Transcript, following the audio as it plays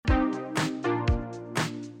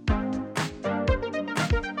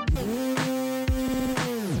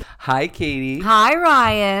Hi, Katie. Hi,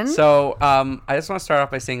 Ryan. So, I just want to start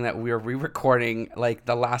off by saying that we are re-recording like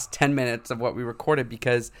the last 10 minutes of what we recorded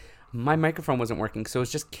because my microphone wasn't working. So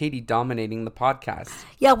it's just Katie dominating the podcast.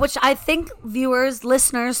 Yeah, which I think viewers,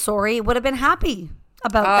 listeners, would have been happy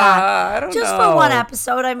about that. I don't just know. For one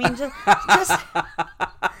episode. I mean,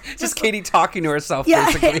 just Katie talking to herself. Yeah,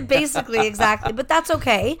 basically. basically, exactly. But that's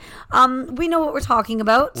okay. We know what we're talking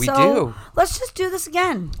about. We so do. Let's just do this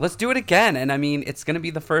again. Let's do it again. And I mean, it's going to be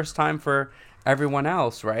the first time for everyone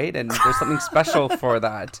else, right? And there's something special for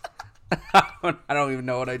that. I don't even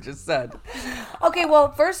know what I just said. Okay,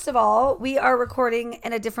 well, first of all, we are recording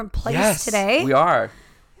in a different place today. We are.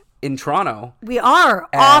 In Toronto. We are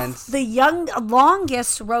And off the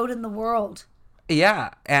longest road in the world.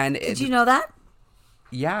 Yeah. And Did you know that?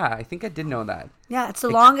 Yeah, I think I did know that. Yeah, it's the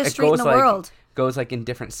longest street in the world. Goes like in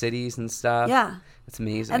different cities and stuff. Yeah. It's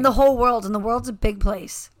amazing. And the whole world. And the world's a big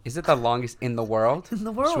place. Is it the longest in the world? In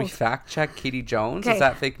the world. Should we fact check Katie Jones? Okay. Is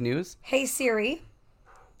that fake news? Hey, Siri.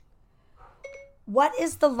 What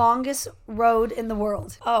is the longest road in the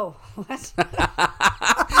world? Oh, what?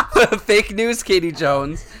 Fake news, Katie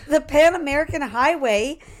Jones. The Pan American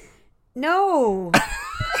Highway. No.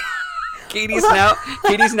 Katie's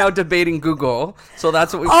now debating Google. So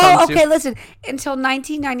that's what we've come to. Okay, listen. Until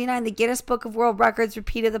 1999, the Guinness Book of World Records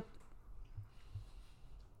repeated the...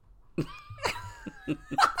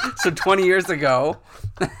 So 20 years ago.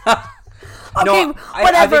 Okay, no, whatever.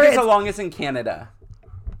 I think it's the longest in Canada.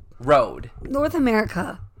 Road. North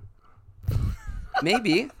America.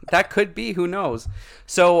 Maybe. That could be. Who knows?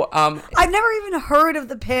 So, I've never even heard of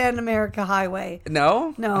the Pan America Highway.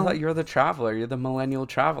 No? No. I thought you're the traveler. You're the millennial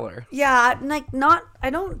traveler. Yeah, I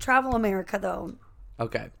don't travel America, though.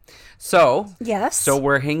 Okay. So. Yes. So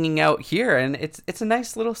we're hanging out here, and it's a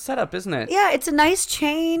nice little setup, isn't it? Yeah, it's a nice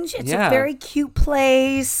change. It's Yeah. a very cute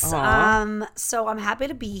place. Aw. So I'm happy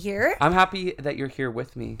to be here. I'm happy that you're here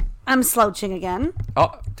with me. I'm slouching again.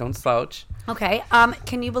 Oh, don't slouch. Okay.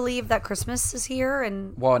 Can you believe that Christmas is here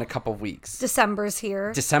and Well, in a couple of weeks. December's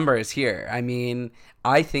here? December is here. I mean,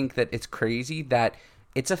 I think that it's crazy that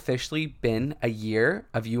it's officially been a year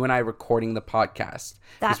of you and I recording the podcast.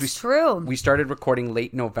 That's true. We started recording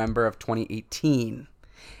late November of 2018.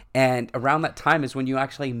 And around that time is when you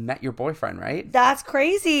actually met your boyfriend, right? That's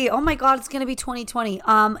crazy. Oh my God, it's gonna be 2020.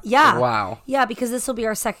 Yeah. Wow. Yeah, because this will be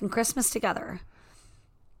our second Christmas together.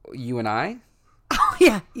 You and I? Oh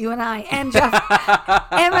yeah, you and I and Jeff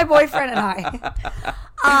and my boyfriend and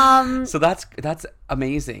I. So that's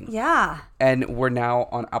amazing. Yeah. And we're now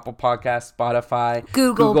on Apple Podcasts, Spotify,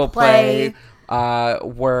 Google Play.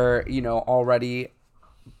 We're, already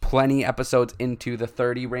plenty episodes into the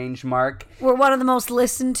 30 range mark. We're one of the most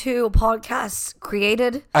listened to podcasts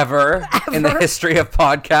created Ever in the history of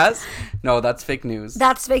podcasts. No, that's fake news.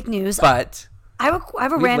 That's fake news. But I have a we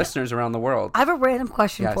have random listeners around the world. I have a random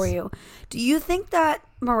question Yes. for you. Do you think that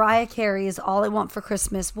Mariah Carey's All I Want for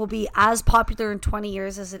Christmas will be as popular in 20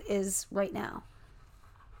 years as it is right now?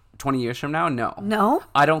 20 years from now? No. No?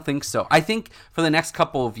 I don't think so. I think for the next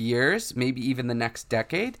couple of years, maybe even the next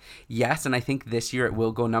decade, yes. And I think this year it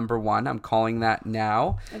will go number one. I'm calling that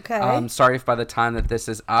now. Okay. Sorry if by the time that this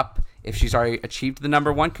is up, if she's already achieved the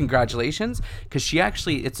number one, congratulations. Because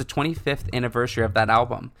it's the 25th anniversary of that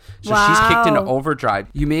album. So she's kicked into Wow. overdrive.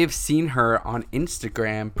 You may have seen her on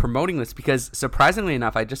Instagram promoting this because surprisingly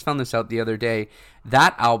enough, I just found this out the other day.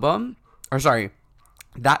 That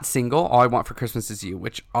single, All I Want for Christmas Is You,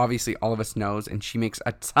 which obviously all of us knows, and she makes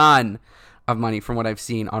a ton of money from what I've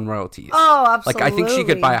seen on royalties. Oh, absolutely. Like, I think she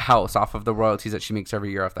could buy a house off of the royalties that she makes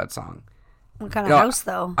every year off that song. What kind of No, house,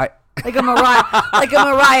 though? I Like a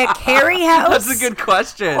Mariah Carey house? That's a good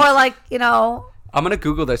question. Or like, I'm going to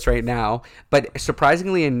Google this right now, but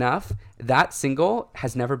surprisingly enough, that single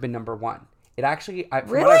has never been number one. It actually, from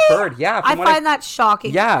really? what I've heard, yeah. I find that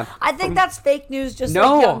shocking. Yeah. I think that's fake news, just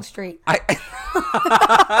like Young Street.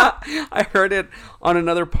 I heard it on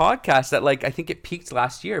another podcast that I think it peaked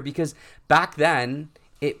last year because back then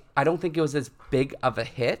I don't think it was as big of a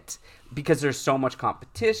hit because there's so much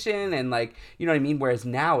competition and you know what I mean? Whereas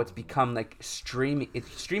now it's become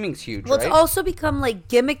streaming's huge, Well, right? it's also become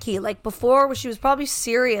gimmicky. Like before, she was probably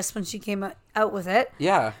serious when she came out with it.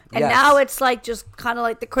 Yeah. And now it's just kind of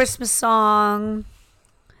like the Christmas song.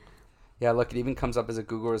 Yeah, look, it even comes up as a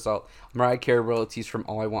Google result. Mariah Carey royalties from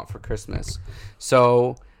All I Want for Christmas.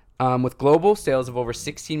 So, with global sales of over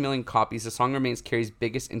 16 million copies, the song remains Carey's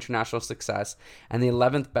biggest international success and the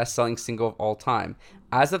 11th best-selling single of all time.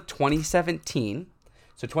 As of 2017,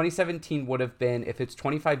 so 2017 would have been, if it's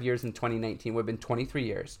 25 years in 2019, would have been 23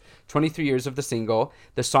 years. 23 years of the single.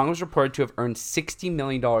 The song was reported to have earned $60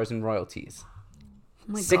 million in royalties.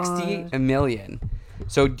 Oh my 60 God. million.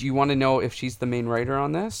 So do you want to know if she's the main writer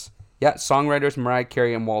on this? Yeah, songwriters Mariah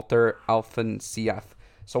Carey and Walter Alphancieff.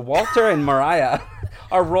 So Walter and Mariah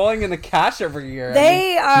are rolling in the cash every year.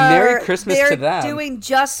 They are. Merry Christmas to them. They're doing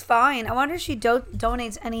just fine. I wonder if she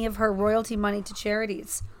donates any of her royalty money to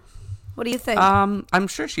charities. What do you think? I'm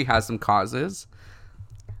sure she has some causes.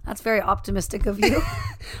 That's very optimistic of you.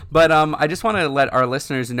 But I just want to let our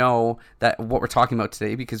listeners know that what we're talking about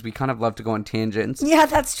today, because we kind of love to go on tangents. Yeah,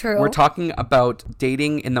 that's true. We're talking about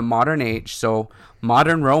dating in the modern age, so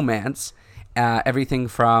modern romance. Everything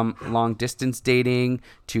from long distance dating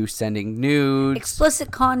to sending nudes.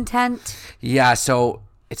 Explicit content. Yeah, so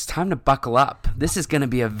it's time to buckle up. This is going to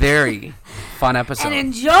be a very fun episode. And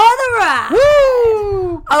enjoy the ride.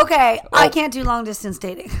 Woo! Okay, I can't do long distance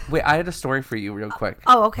dating. Wait, I had a story for you real quick.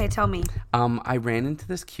 Oh, okay, tell me. I ran into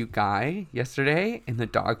this cute guy yesterday in the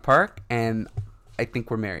dog park, and I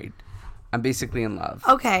think we're married. I'm basically in love.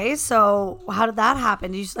 Okay, so how did that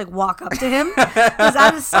happen? Did you just like walk up to him? Because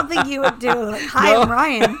that is something you would do. Like, hi, No. I'm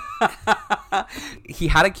Ryan. He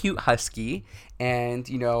had a cute husky, and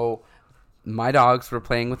you know, my dogs were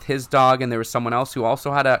playing with his dog, and there was someone else who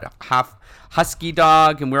also had a half husky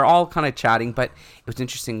dog, and we were all kind of chatting. But it was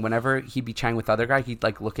interesting. Whenever he'd be chatting with the other guy, he'd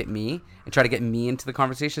like look at me and try to get me into the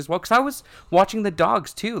conversation as well, because I was watching the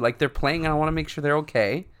dogs too. Like, they're playing, and I want to make sure they're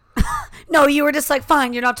okay. No, you were just like,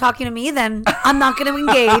 fine, you're not talking to me, then I'm not going to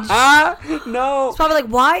engage. No. It's probably like,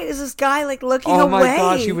 why is this guy like looking Oh away? my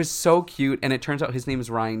gosh, he was so cute, and it turns out his name is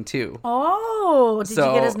Ryan too. Oh, did you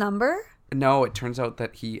get his number? No, it turns out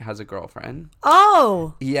that he has a girlfriend.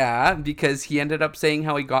 Oh. Yeah, because he ended up saying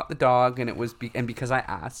how he got the dog, and it was and because I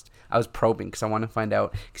asked, I was probing because I wanted to find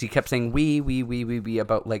out, because he kept saying we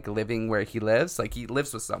about like living where he lives, like he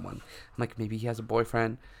lives with someone. I'm like, maybe he has a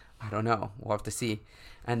boyfriend. I don't know. We'll have to see.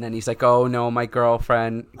 And then he's like, oh no, my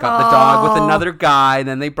girlfriend got the dog with another guy, and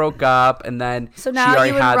then they broke up, and then So she now already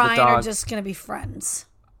you and had the Ryan dog. are just going to be friends.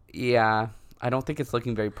 Yeah, I don't think it's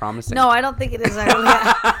looking very promising. No, I don't think it is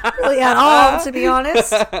really at all, to be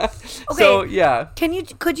honest. Okay. So yeah,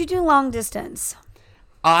 Could you do long distance?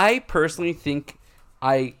 I personally think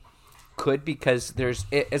I could, because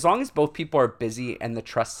as long as both people are busy and the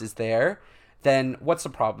trust is there, then what's the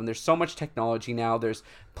problem? There's so much technology now. There's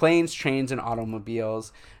planes, trains, and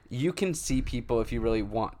automobiles. You can see people if you really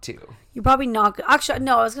want to. You're probably not. Actually,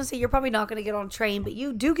 no, I was going to say you're probably not going to get on a train, but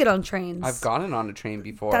you do get on trains. I've gotten on a train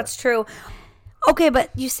before. That's true. Okay,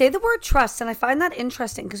 but you say the word trust, and I find that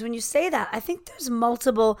interesting, because when you say that, I think there's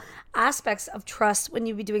multiple aspects of trust when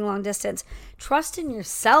you be doing long distance. Trust in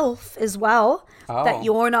yourself as well, that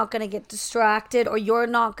you're not going to get distracted, or you're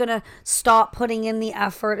not going to stop putting in the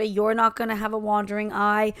effort, or you're not going to have a wandering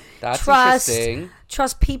eye. That's interesting.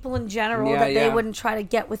 Trust people in general, that they Yeah. wouldn't try to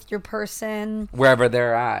get with your person. Wherever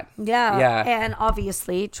they're at. Yeah. And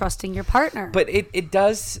obviously trusting your partner. But it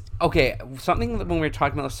does. Okay, something that when we were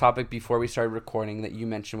talking about this topic before we started recording that you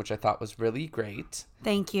mentioned, which I thought was really great,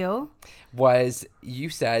 Thank you. was you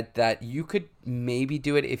said that you could maybe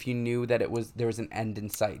do it if you knew that there was an end in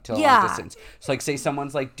sight to a long distance. So like, say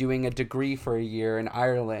someone's like doing a degree for a year in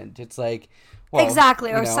Ireland. It's like, well,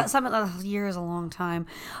 exactly, or you know. something. A year is a long time,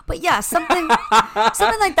 but yeah, something like that.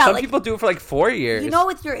 Some Like, people do it for like 4 years. you know,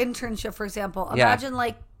 with your internship, for example, imagine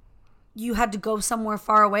like you had to go somewhere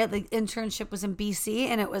far away. The internship was in BC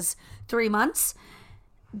and it was 3 months.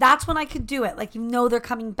 That's when I could do it. Like, you know, they're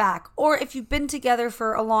coming back. Or if you've been together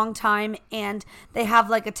for a long time and they have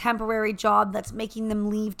like a temporary job that's making them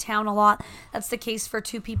leave town a lot. That's the case for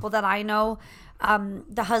two people that I know.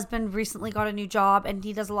 The husband recently got a new job and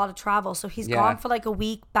he does a lot of travel. So he's gone for like a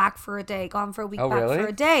week, back for a day, gone for a week, back really? for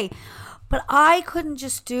a day. But I couldn't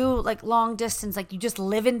just do like long distance. Like, you just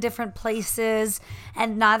live in different places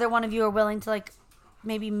and neither one of you are willing to like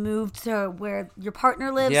maybe move to where your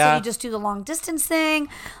partner lives. So you just do the long distance thing.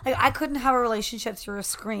 Like, I couldn't have a relationship through a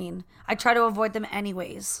screen. I try to avoid them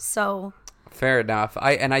anyways. So Fair enough.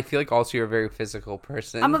 I feel like also you're a very physical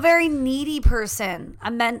person. I'm a very needy person.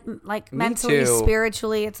 I'm mentally, too.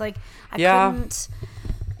 spiritually. It's like I couldn't.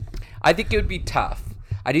 I think it would be tough.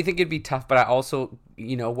 I do think it'd be tough, but I also,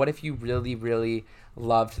 you know, what if you really, really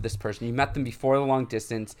loved this person? You met them before the long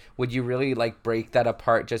distance. Would you really like break that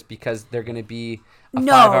apart just because they're going to be a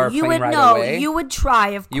 5-hour plane ride away? You would try.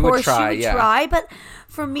 Of You would course, try, you would yeah. try. But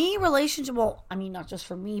for me, well, I mean, not just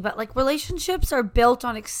for me, but like relationships are built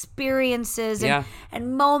on experiences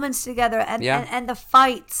and moments together, and the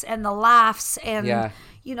fights and the laughs and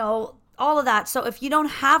you know, all of that. So if you don't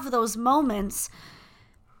have those moments,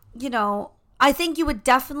 you know, I think you would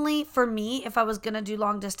definitely, for me, if I was going to do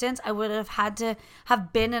long distance, I would have had to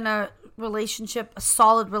have been in a relationship, a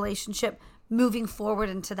solid relationship, moving forward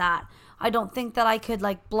into that. I don't think that I could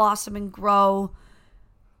like blossom and grow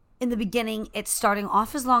in the beginning it's starting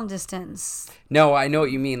off as long distance. No, I know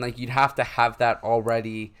what you mean. Like, you'd have to have that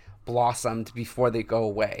already blossomed before they go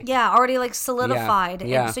away. Yeah, already like solidified.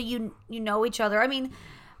 Yeah. And so you know each other. I mean,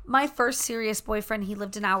 my first serious boyfriend, he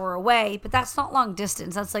lived an hour away, but that's not long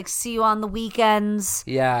distance. That's like see you on the weekends.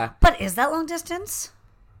 Yeah. But is that long distance?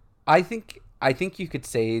 I think you could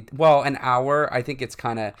say, well, an hour. I think it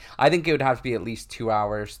would have to be at least 2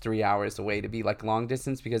 hours, 3 hours away to be like long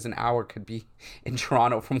distance, because an hour could be in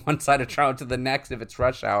Toronto from one side of Toronto to the next if it's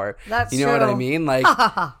rush hour. That's you know true. what I mean? Like,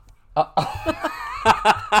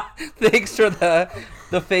 thanks for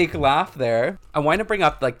the fake laugh there. I want to bring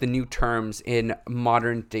up like the new terms in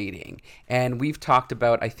modern dating, and we've talked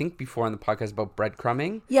about, I think before on the podcast, about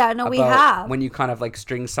breadcrumbing. Yeah, no, we have. When you kind of like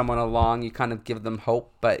string someone along, you kind of give them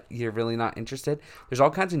hope, but you're really not interested. There's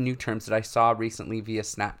all kinds of new terms that I saw recently via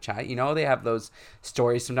Snapchat. You know, they have those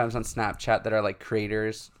stories sometimes on Snapchat that are like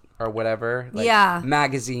creators or whatever, like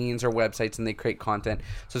magazines or websites, and they create content.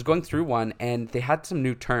 So I was going through one, and they had some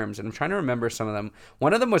new terms, and I'm trying to remember some of them.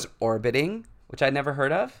 One of them was orbiting, which I'd never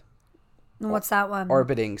heard of. What's that one?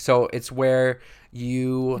 Orbiting. So it's where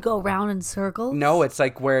you go around in circles? No, it's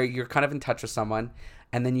like where you're kind of in touch with someone,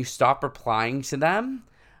 and then you stop replying to them,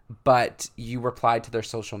 but you reply to their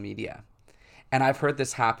social media. And I've heard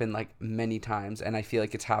this happen like many times, and I feel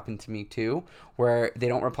like it's happened to me too, where they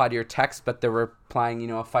don't reply to your text, but they're replying,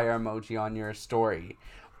 a fire emoji on your story,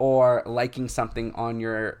 or liking something on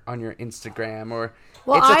your Instagram, or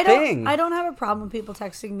it's a thing. I don't have a problem with people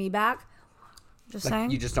texting me back. Just like,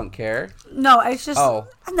 saying. You just don't care? No, it's just no.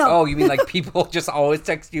 Oh, you mean like people just always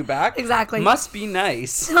text you back? Exactly. Must be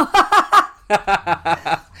nice.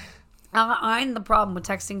 I'm the problem with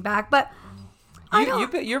texting back, but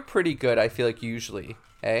you're pretty good, I feel like, usually,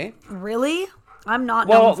 eh? Really? I'm not.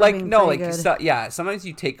 Well, like, no, like, yeah, sometimes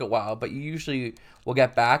you take a while, but you usually will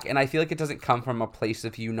get back, and I feel like it doesn't come from a place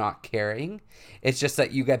of you not caring. It's just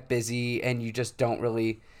that you get busy and you just don't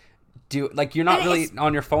really like, you're not really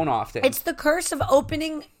on your phone often. It's the curse of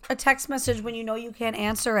opening a text message when you know you can't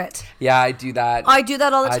answer it. Yeah, I do that. I do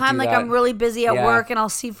that all the time. Like, I'm really busy at work, and I'll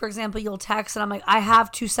see, for example, you'll text, and I'm like, I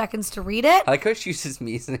have 2 seconds to read it. I like how she uses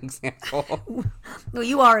me as an example. No,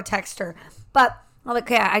 you are a texter. But I'm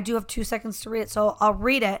like, okay, I do have 2 seconds to read it, so I'll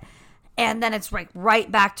read it, and then it's like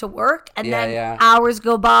right back to work, and then hours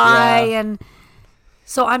go by, and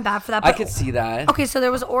so I'm bad for that. But, I could see that. Okay, so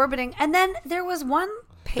there was orbiting, and then there was one.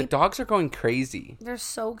 The dogs are going crazy. They're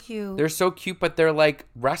so cute. They're so cute, but they're like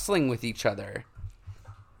wrestling with each other.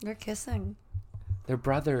 They're kissing. They're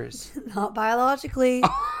brothers. Not biologically.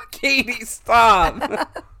 Oh, Katie, stop.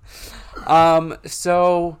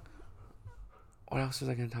 So what else was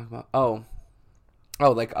I going to talk about? Oh,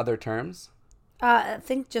 like other terms? I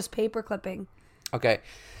think just paper clipping. Okay.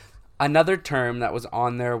 Another term that was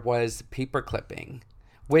on there was paper clipping,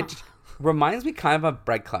 which reminds me kind of of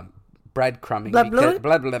breadcrumbing. Of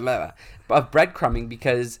breadcrumbing,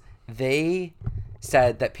 because they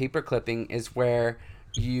said that paper clipping is where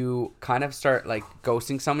you kind of start like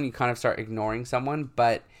ghosting someone, you kind of start ignoring someone,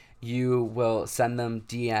 but you will send them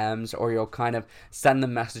DMs, or you'll kind of send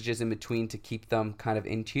them messages in between to keep them kind of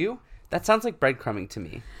into you. That sounds like breadcrumbing to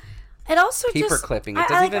me. It also paper clipping. It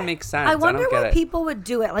doesn't even make sense. I wonder why people would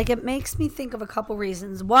do it. Like, it makes me think of a couple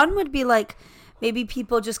reasons. One would be like, maybe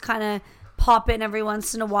people just kind of pop in every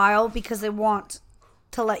once in a while because they want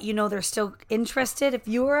to let you know they're still interested if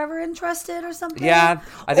you were ever interested or something. Yeah,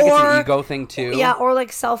 I think it's an ego thing too. Yeah, or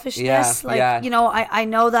like selfishness. I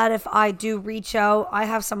know that if I do reach out, I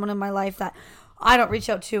have someone in my life that I don't reach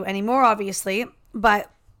out to anymore, obviously.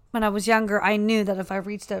 But when I was younger, I knew that if I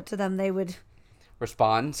reached out to them, they would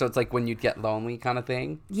respond. So it's like when you'd get lonely kind of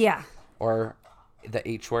thing. Yeah. Or the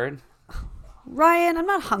H word. Ryan, I'm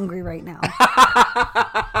not hungry right now.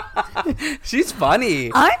 She's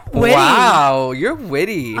funny. I'm witty. Wow, you're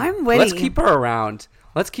witty. I'm witty. Let's keep her around.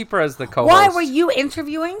 Let's keep her as the co-host. Why were you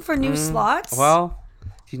interviewing for new slots? Well, do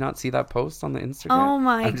you not see that post on the Instagram? Oh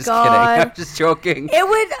my I'm just God. kidding. I'm just joking.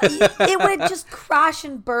 It would just crash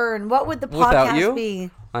and burn. What would the podcast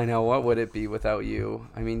be? I know. What would it be without you?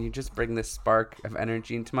 I mean, you just bring this spark of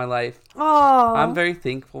energy into my life. Oh. I'm very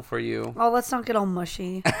thankful for you. Oh, let's not get all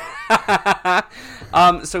mushy.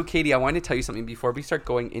 So, Katie, I wanted to tell you something before we start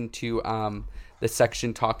going into the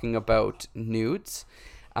section talking about nudes.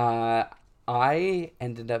 I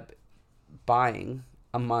ended up buying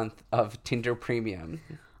a month of Tinder Premium.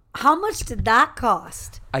 How much did that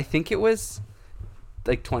cost? I think it was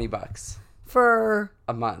like $20 for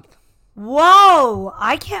a month. Whoa,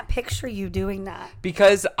 I can't picture you doing that.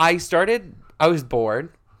 Because I was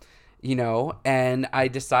bored, and I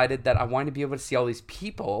decided that I wanted to be able to see all these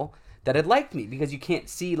people that had liked me, because you can't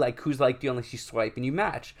see like who's liked you unless you swipe and you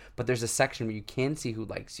match. But there's a section where you can see who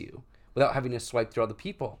likes you without having to swipe through all the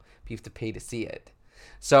people. But you have to pay to see it.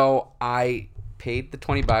 So I paid the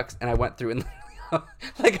 $20 and I went through and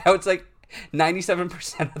like I was like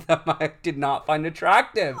 97% of them I did not find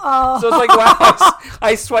attractive. Oh. So it's like, wow,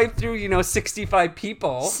 I swiped through, 65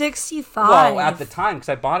 people. 65? Well, at the time, because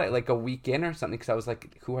I bought it like a week in or something, because I was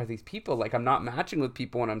like, who are these people? Like, I'm not matching with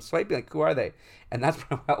people when I'm swiping. Like, who are they? And that's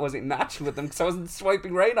why I wasn't matching with them, because I wasn't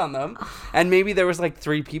swiping right on them. And maybe there was like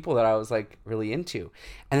 3 people that I was like really into.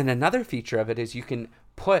 And then another feature of it is you can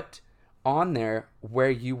put on there where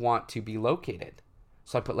you want to be located.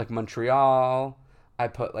 So I put like Montreal, I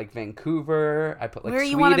put like Vancouver, I put like where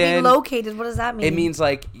Sweden. you want to be located. What does that mean? It means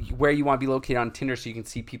like where you want to be located on Tinder, so you can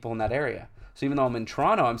see people in that area. So even though I'm in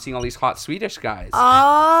Toronto, I'm seeing all these hot Swedish guys.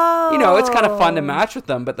 Oh. It's kind of fun to match with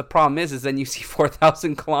them, but the problem is then you see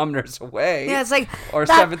 4,000 kilometers away. Yeah, it's like... Or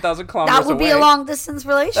 7,000 kilometers away. That would be a long-distance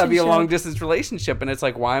relationship. That'd be a long-distance relationship, and it's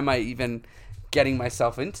like, why am I even getting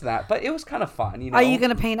myself into that? But it was kind of fun, Are you going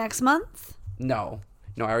to pay next month? No,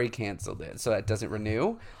 I already canceled it, so that doesn't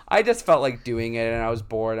renew. I just felt like doing it, and I was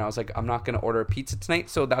bored, and I was like, I'm not going to order a pizza tonight,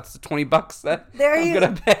 so that's the $20 that I'm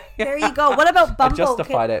going to pay. There you go. What about Bumble? I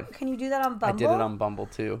justified it. Can you do that on Bumble? I did it on Bumble,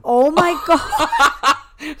 too. Oh, my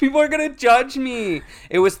God. People are going to judge me.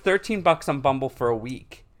 It was $13 on Bumble for a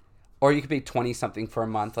week. Or you could pay 20-something for a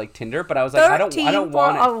month, like Tinder, but I was like, I don't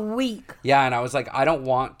want it. for a week. Yeah, and I was like, I don't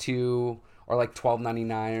want to, or like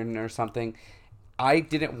 $12.99 or something. I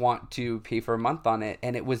didn't want to pay for a month on it,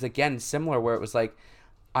 and it was again similar where it was like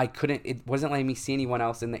it wasn't letting me see anyone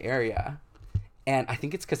else in the area, and I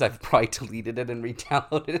think it's because I've probably deleted it and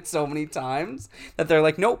re-downloaded it so many times that they're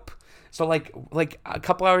like, nope. So like a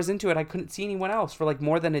couple hours into it, I couldn't see anyone else for like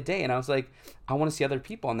more than a day, and I was like, I want to see other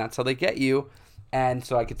people, and that's how they get you. And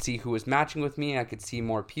so I could see who was matching with me. I could see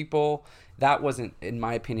more people. That wasn't, in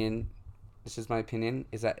my opinion, this is my opinion,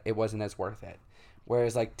 is that it wasn't as worth it.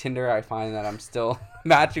 Whereas like Tinder, I find that I'm still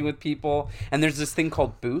matching with people. And there's this thing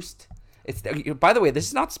called Boost. By the way, this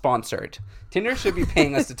is not sponsored. Tinder should be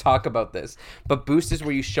paying us to talk about this. But Boost is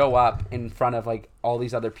where you show up in front of like all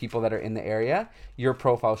these other people that are in the area. Your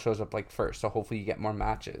profile shows up like first. So hopefully you get more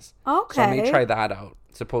matches. Okay. So I may try that out.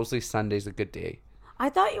 Supposedly Sunday's a good day. I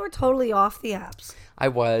thought you were totally off the apps. I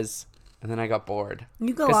was. And then I got bored.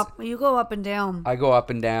 You go up and down. I go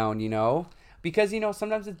up and down, Because,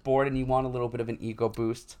 sometimes it's bored and you want a little bit of an ego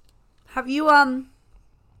boost. Have you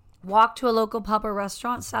walked to a local pub or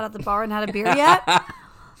restaurant, sat at the bar and had a beer yet?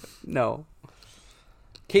 No.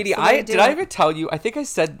 Katie, So did I ever tell you, I can't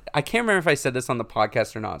remember if I said this on the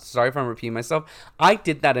podcast or not. Sorry if I'm repeating myself. I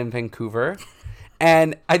did that in Vancouver.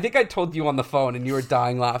 And I think I told you on the phone and you were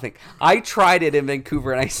dying laughing. I tried it in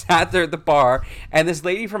Vancouver and I sat there at the bar and this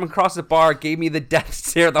lady from across the bar gave me the death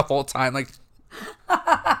stare the whole time. Like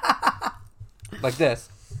this.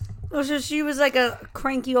 Oh, so she was like a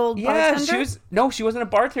cranky old bartender? Yeah, she wasn't a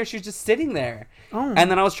bartender. She was just sitting there. Oh.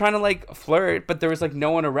 And then I was trying to like flirt, but there was like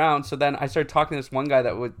no one around. So then I started talking to this one guy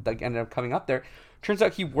that would like ended up coming up there. Turns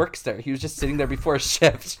out he works there. He was just sitting there before a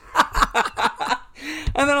shift.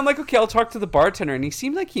 And then I'm like, okay, I'll talk to the bartender. And he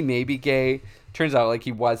seemed like he may be gay. Turns out like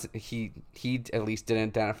he at least didn't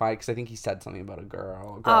identify because I think he said something about a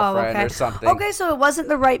girlfriend or something. Okay, so it wasn't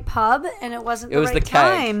the right pub and it wasn't the right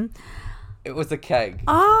time. It was the keg.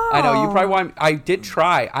 Oh. I know. You probably want... I did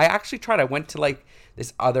try. I actually tried. I went to, like,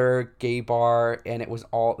 this other gay bar, and it was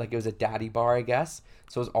all... Like, it was a daddy bar, I guess.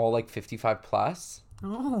 So it was all, like, 55 plus.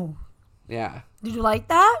 Oh. Yeah. Did you like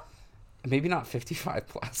that? Maybe not 55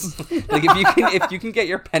 plus. Like, if you can get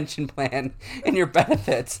your pension plan and your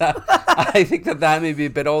benefits, I think that may be a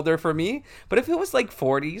bit older for me. But if it was, like,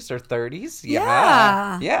 40s or 30s,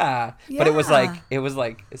 yeah. But it was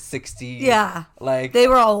like 60. Yeah. Like they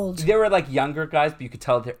were old. They were like younger guys, but you could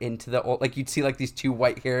tell they're into the old. Like you'd see like these 2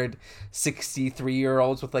 white-haired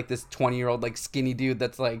 63-year-olds with like this 20-year-old like skinny dude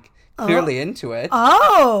that's like clearly into it.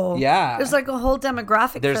 Oh. Yeah. There's like a whole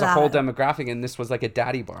demographic. There's a whole demographic, and this was like a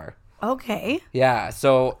daddy bar. Okay. Yeah.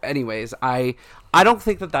 So, anyways, I don't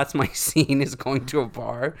think that that's my scene, is going to a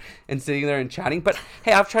bar and sitting there and chatting. But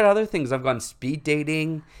hey, I've tried other things. I've gone speed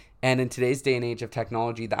dating. And in today's day and age of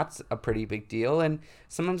technology, that's a pretty big deal. And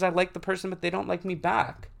sometimes I like the person, but they don't like me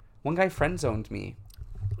back. One guy friend zoned me.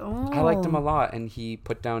 Oh. I liked him a lot, and he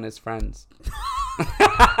put down his friends.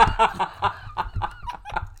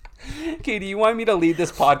 Katie, you want me to lead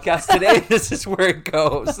this podcast today? This is where it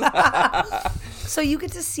goes. So you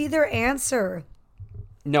get to see their answer.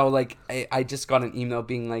 No, like, I just got an email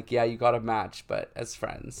being like, yeah, you got a match, but as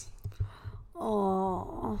friends.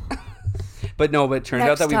 Oh. But it turned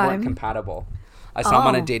out that we weren't compatible. I saw him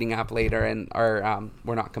on a dating app later, and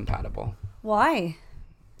we're not compatible. Why?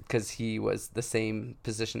 Because he was the same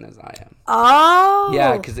position as I am. Oh.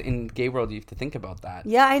 Yeah, because in gay world, you have to think about that.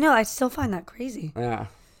 Yeah, I know. I still find that crazy. Yeah.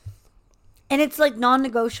 And it's like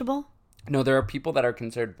non-negotiable? No, there are people that are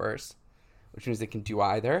considered verse, which means they can do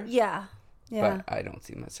either. Yeah. Yeah. But I don't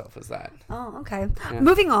see myself as that. Oh, okay. Yeah.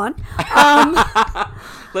 Moving on.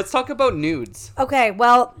 Let's talk about nudes. Okay,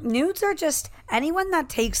 well, nudes are just anyone that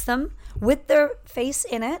takes them with their face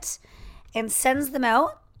in it and sends them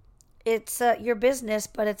out. It's your business,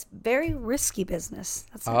 but it's very risky business.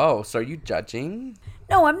 So are you judging?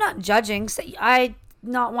 No, I'm not judging. I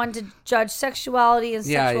not one to judge sexuality and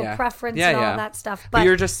sexual preference and all that stuff. But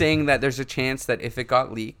you're just saying that there's a chance that if it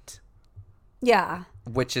got leaked,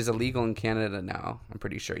 which is illegal in Canada now, I'm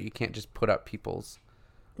pretty sure you can't just put up people's.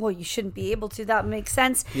 Well, you shouldn't be able to. That makes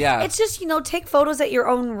sense. Yeah, it's just take photos at your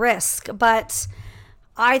own risk, but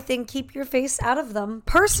I think keep your face out of them.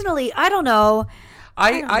 Personally, I don't know.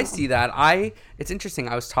 I see that. It's interesting.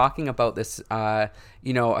 I was talking about this, a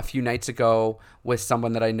few nights ago with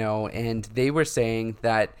someone that I know, and they were saying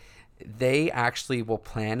that they actually will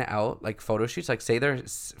plan out like photo shoots. Like, say they're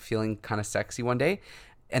feeling kind of sexy one day,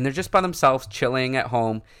 and they're just by themselves, chilling at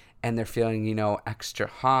home, and they're feeling, extra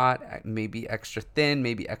hot, maybe extra thin,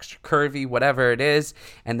 maybe extra curvy, whatever it is,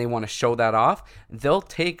 and they want to show that off. They'll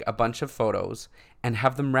take a bunch of photos and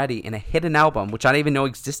have them ready in a hidden album, which I didn't even know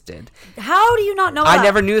existed. How do you not know that? I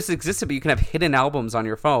never knew this existed, but you can have hidden albums on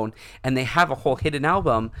your phone, and they have a whole hidden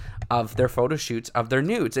album of their photo shoots of their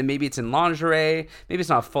nudes. And maybe it's in lingerie, maybe it's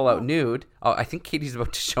not a full-out nude. Oh, I think Katie's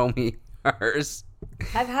about to show me hers.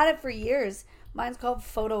 I've had it for years. Mine's called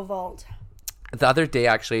Photo Vault. The other day,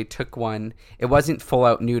 actually, I took one. It wasn't full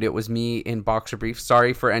out nude. It was me in boxer briefs.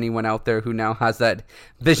 Sorry for anyone out there who now has that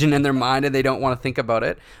vision in their mind and they don't want to think about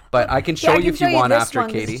it. But I can show you if you want after,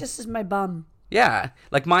 Katie. It's just as my bum. Yeah,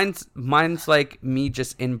 like mine's like me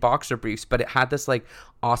just in boxer briefs, but it had this like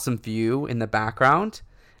awesome view in the background.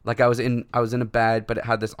 Like I was in a bed, but it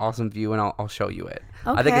had this awesome view, and I'll show you it.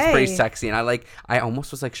 Okay. I think it's pretty sexy, and I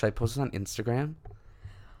almost was like, should I post this on Instagram?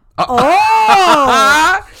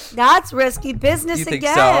 Oh, that's risky business you think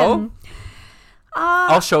again. So?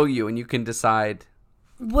 I'll show you, and you can decide.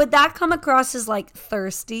 Would that come across as like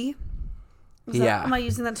thirsty? Am I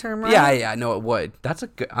using that term right? Yeah. No, it would. That's a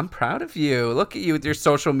good. I'm proud of you. Look at you with your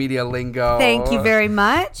social media lingo. Thank you very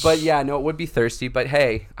much. But yeah, no, it would be thirsty. But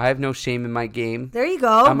hey, I have no shame in my game. There you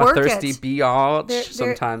go. I'm a thirsty biatch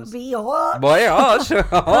sometimes. Biatch. Biatch. I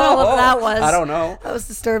don't know what that was. I don't know. That was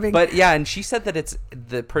disturbing. But yeah, and she said that it's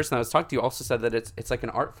the person I was talking to also said that it's like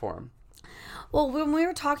an art form. Well, when we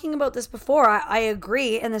were talking about this before, I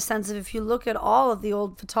agree in the sense of if you look at all of the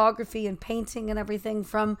old photography and painting and everything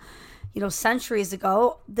from, centuries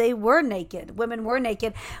ago, they were naked. Women were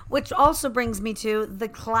naked, which also brings me to the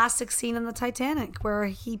classic scene in the Titanic where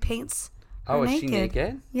he paints her naked. Is she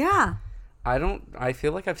naked? Yeah. I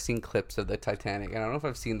feel like I've seen clips of the Titanic. I don't know if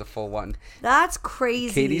I've seen the full one. That's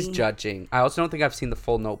crazy. Katie's judging. I also don't think I've seen the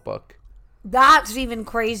full Notebook. That's even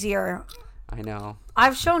crazier. I know.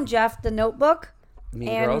 I've shown Jeff the Notebook.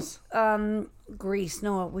 Mean Girls? Grease.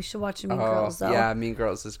 No, we should watch Mean Girls, though. Yeah, Mean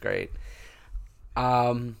Girls is great.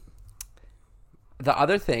 The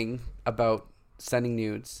other thing about sending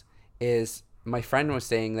nudes is my friend was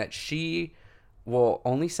saying that she will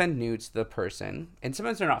only send nudes to the person, and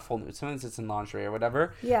sometimes they're not full nudes, sometimes it's in lingerie or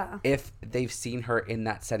whatever. Yeah. If they've seen her in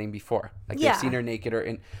that setting before. Like they've seen her naked or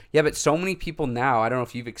in. Yeah, but so many people now, I don't know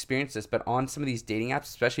if you've experienced this, but on some of these dating apps,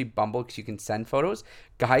 especially Bumble, because you can send photos,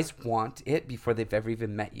 guys want it before they've ever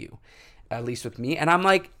even met you. At least with me. And I'm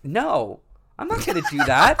like, no. I'm not going to do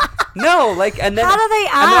that. No, and then how do they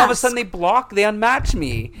ask? And then all of a sudden they unmatch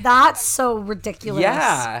me. That's so ridiculous.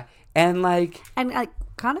 Yeah, and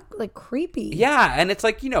kind of creepy. Yeah, and it's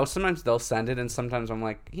sometimes they'll send it, and sometimes I'm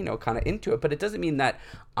kind of into it, but it doesn't mean that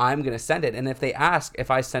I'm going to send it. And if they ask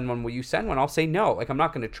if I send one, will you send one? I'll say no. I'm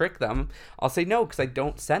not going to trick them. I'll say no because I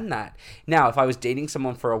don't send that. Now, if I was dating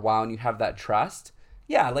someone for a while and you have that trust,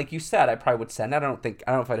 yeah, like you said, I probably would send it. I don't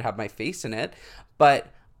know if I'd have my face in it,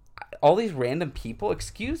 but all these random people,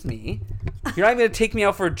 excuse me, you're not going to take me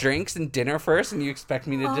out for drinks and dinner first and you expect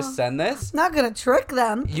me to just send this? Not going to trick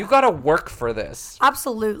them. You got to work for this.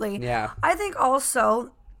 Absolutely. Yeah. I think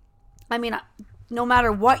also, no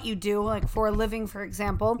matter what you do, for a living, for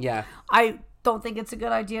example, I don't think it's a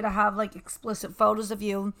good idea to have explicit photos of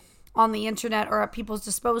you on the internet or at people's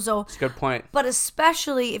disposal. That's a good point. But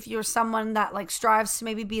especially if you're someone that strives to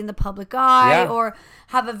maybe be in the public eye or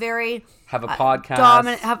have a very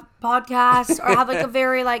podcast, have podcasts or have a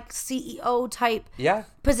very CEO type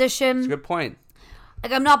position. That's a good point.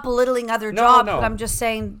 Like, I'm not belittling other jobs, but I'm just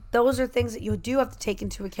saying those are things that you do have to take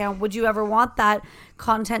into account. Would you ever want that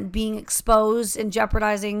content being exposed and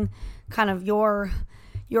jeopardizing kind of your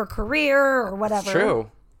career or whatever? It's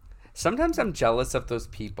true. Sometimes I'm jealous of those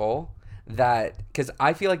people that, because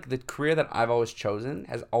I feel like the career that I've always chosen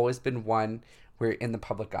has always been one where you're in the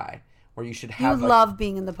public eye, where you should have. You love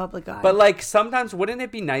being in the public eye. But like sometimes, wouldn't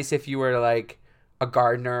it be nice if you were like a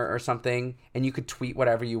gardener or something and you could tweet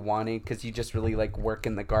whatever you wanted because you just really like work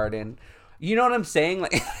in the garden? You know what I'm saying?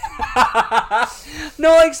 Like, no,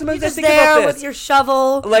 like sometimes I think about this with your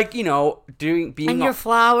shovel, like, you know, being your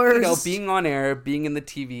flowers, you know, being on air, being in the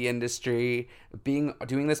TV industry, doing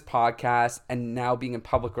this podcast, and now being in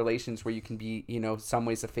public relations where you can be, you know, some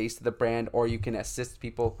ways the face of the brand, or you can assist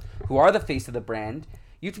people who are the face of the brand.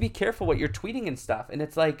 You have to be careful what you're tweeting and stuff. And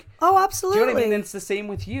it's like... Oh, absolutely. Do you know what I mean? And it's the same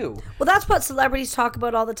with you. Well, that's what celebrities talk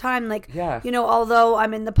about all the time. Like, yeah. You know, although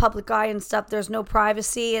I'm in the public eye and stuff, there's no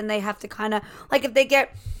privacy. And they have to kind of... Like,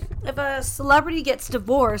 if a celebrity gets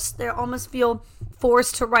divorced, they almost feel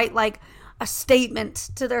forced to write, like, a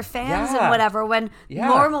statement to their fans and whatever. When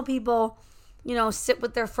normal people, you know, sit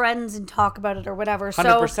with their friends and talk about it or whatever.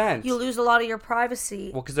 100%. So you lose a lot of your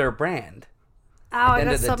privacy. Well, because they're a brand. Ow, I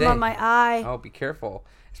got something on my eye. Oh, be careful.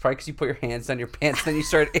 It's probably because you put your hands on your pants and then you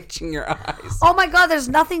start itching your eyes. Oh my God, there's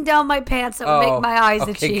nothing down my pants that would make my eyes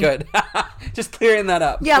itchy. Okay, good. Just clearing that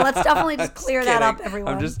up. Yeah, let's definitely just clear that up,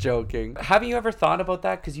 everyone. I'm just joking. Have you ever thought about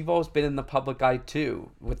that? Because you've always been in the public eye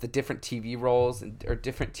too, with the different TV roles or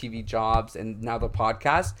different TV jobs and now the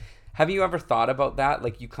podcast. Have you ever thought about that?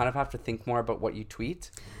 Like, you kind of have to think more about what you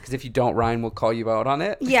tweet? Because if you don't, Ryan will call you out on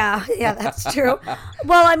it. Yeah, that's true.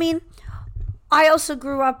 Well, I mean... I also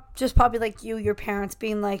grew up just probably like you, your parents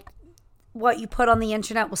being like, what you put on the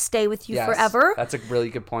internet will stay with you forever. That's a really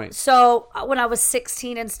good point. So when I was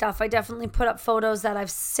 16 and stuff, I definitely put up photos that I've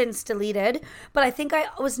since deleted. But I think I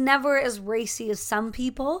was never as racy as some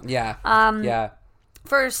people. Yeah.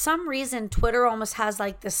 For some reason, Twitter almost has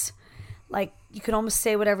like this, like you can almost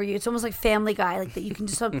say whatever it's almost like Family Guy, like that you can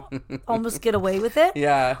just almost get away with it.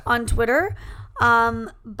 Yeah. On Twitter.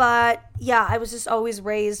 But yeah, I was just always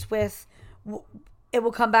raised with, it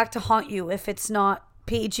will come back to haunt you if it's not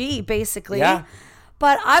PG, basically. Yeah.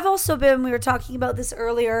 But I've also been, we were talking about this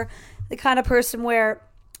earlier, the kind of person where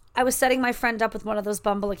I was setting my friend up with one of those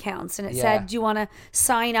Bumble accounts and it said, do you want to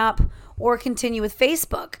sign up or continue with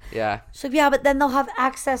Facebook? Yeah. She's like, yeah, but then they'll have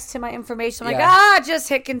access to my information. I'm like, just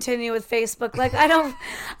hit continue with Facebook. Like, I don't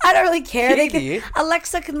really care.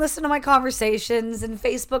 Alexa can listen to my conversations and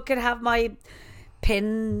Facebook can have my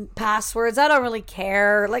PIN passwords. I don't really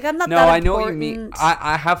care. Like, I'm not that important. No, I know what you mean.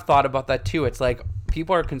 I have thought about that too. It's like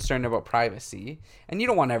people are concerned about privacy and you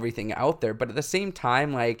don't want everything out there. But at the same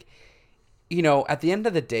time, like, you know, at the end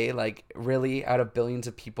of the day, like, really out of billions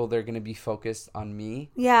of people, they're going to be focused on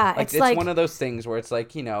me. Yeah. Like, it's one of those things where it's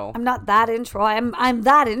like, you know, I'm not that I'm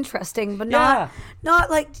that interesting, but not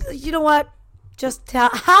like, you know what? Just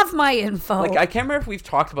have my info. Like, I can't remember if we've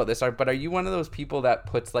talked about this, but are you one of those people that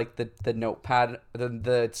puts like the notepad,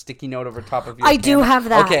 the sticky note over top of your camera? do have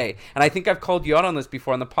that. Okay. And I think I've called you out on this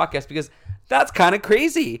before on the podcast because that's kind of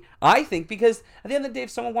crazy. I think because at the end of the day, if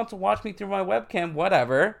someone wants to watch me through my webcam,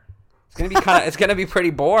 whatever, it's going to be it's going to be pretty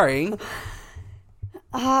boring.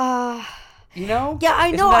 You know? Yeah,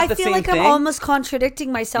 I know. I feel like I'm almost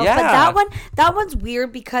contradicting myself. Yeah. But that one's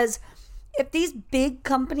weird because if these big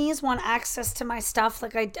companies want access to my stuff,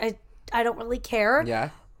 like I don't really care. Yeah.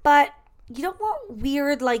 But you don't want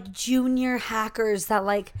weird like junior hackers that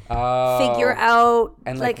like figure out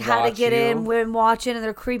and like how to get in when watching and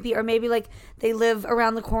they're creepy, or maybe like they live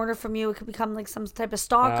around the corner from you. It could become like some type of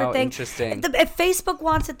stalker thing. Interesting. If Facebook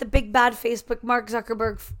wants it, the big bad Facebook, Mark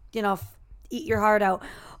Zuckerberg, you know, eat your heart out.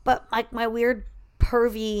 But like my weird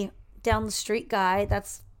pervy down the street guy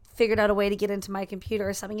that's figured out a way to get into my computer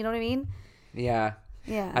or something, you know what I mean? Yeah.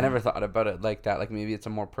 Yeah. I never thought about it like that. Like maybe it's a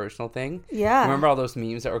more personal thing. Yeah. Remember all those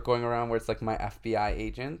memes that were going around where it's like my FBI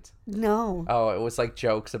agent? No. Oh, it was like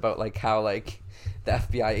jokes about like how like the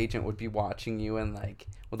FBI agent would be watching you and like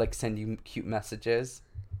would like send you cute messages.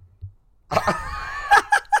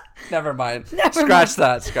 Never mind. Scratch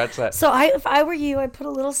that. So if I were you, I'd put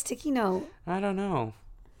a little sticky note. I don't know.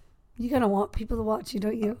 You're going to want people to watch you,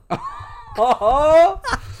 don't you?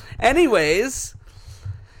 Anyways.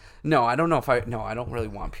 No, I don't know if I don't really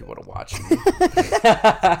want people to watch me.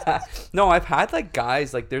 No, I've had like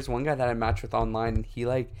guys, like there's one guy that I matched with online and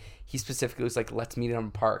he specifically was like, let's meet in a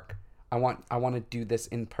park. I want to do this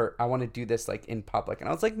I want to do this like in public. And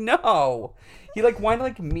I was like, no. He like wanted to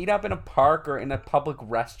like meet up in a park or in a public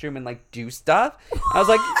restroom and like do stuff. I was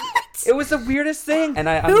like, It was the weirdest thing. And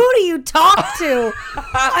who do you talk to?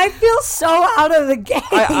 I feel so out of the game.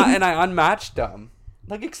 I unmatched them.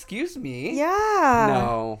 Like, excuse me. Yeah.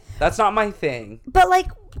 No, that's not my thing. But like,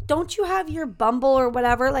 don't you have your Bumble or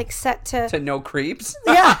whatever like set to no creeps?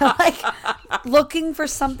 Yeah, like looking for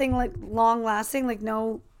something like long lasting, like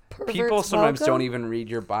no perverts. People sometimes welcome. don't even read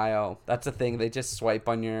your bio. That's the thing. They just swipe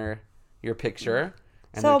on your picture.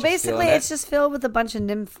 And so basically, it's just filled with a bunch of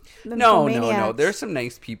No. There's some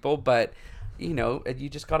nice people, but you know, you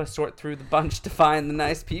just got to sort through the bunch to find the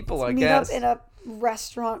nice people. I guess. Meet up in a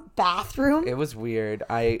restaurant bathroom. It was weird.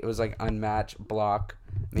 It was like unmatch, block,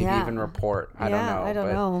 maybe even report. I don't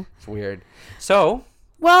know. It's weird. So.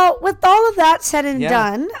 Well, with all of that said and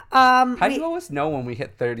done, how do you always know when we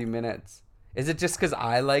hit 30 minutes? Is it just because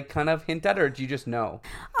I like kind of hint at it, or do you just know?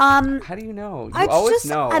 How do you know? You always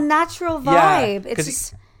know. It's just a natural vibe. It's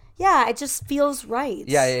just, it just feels right.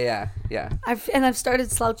 Yeah. I've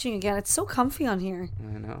started slouching again. It's so comfy on here.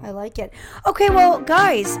 I know. I like it. Okay, well,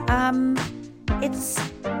 guys, it's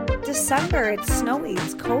December. It's snowy.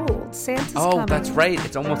 It's cold. Santa's coming. Oh, that's right.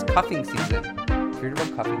 It's almost cuffing season. Have you heard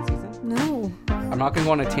about cuffing season? No. I'm not going to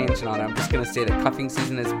go on a tangent on it. I'm just going to say that cuffing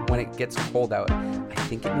season is when it gets cold out. I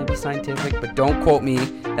think it may be scientific, but don't quote me.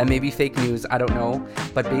 That may be fake news. I don't know.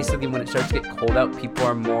 But basically, when it starts to get cold out, people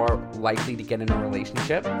are more likely to get in a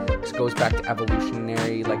relationship. This goes back to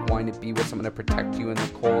evolutionary, like wanting to be with someone to protect you in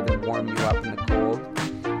the cold and warm you up in the cold.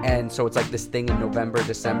 And so it's like this thing in November,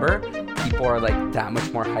 December. People are like that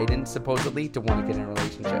much more heightened, supposedly, to want to get in a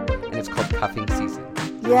relationship. And it's called cuffing season.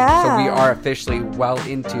 Yeah. So we are officially well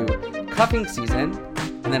into cuffing season.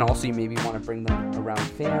 And then also you maybe want to bring them around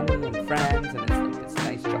family and friends. And it's like this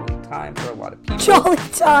nice jolly time for a lot of people. Jolly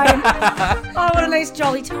time. Oh, what a nice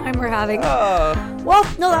jolly time we're having. Well,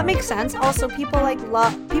 no, that makes sense. Also, people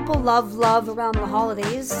love around the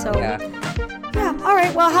holidays. So yeah. All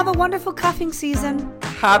right. Well, have a wonderful cuffing season.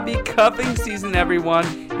 Happy cuffing season, everyone.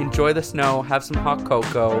 Enjoy the snow. Have some hot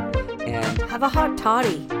cocoa. And have a hot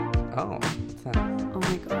toddy. Oh, what's that? Oh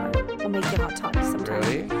my God. We'll make you hot toddy sometime.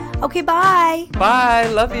 Really? Okay, bye. Bye.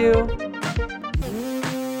 Love you.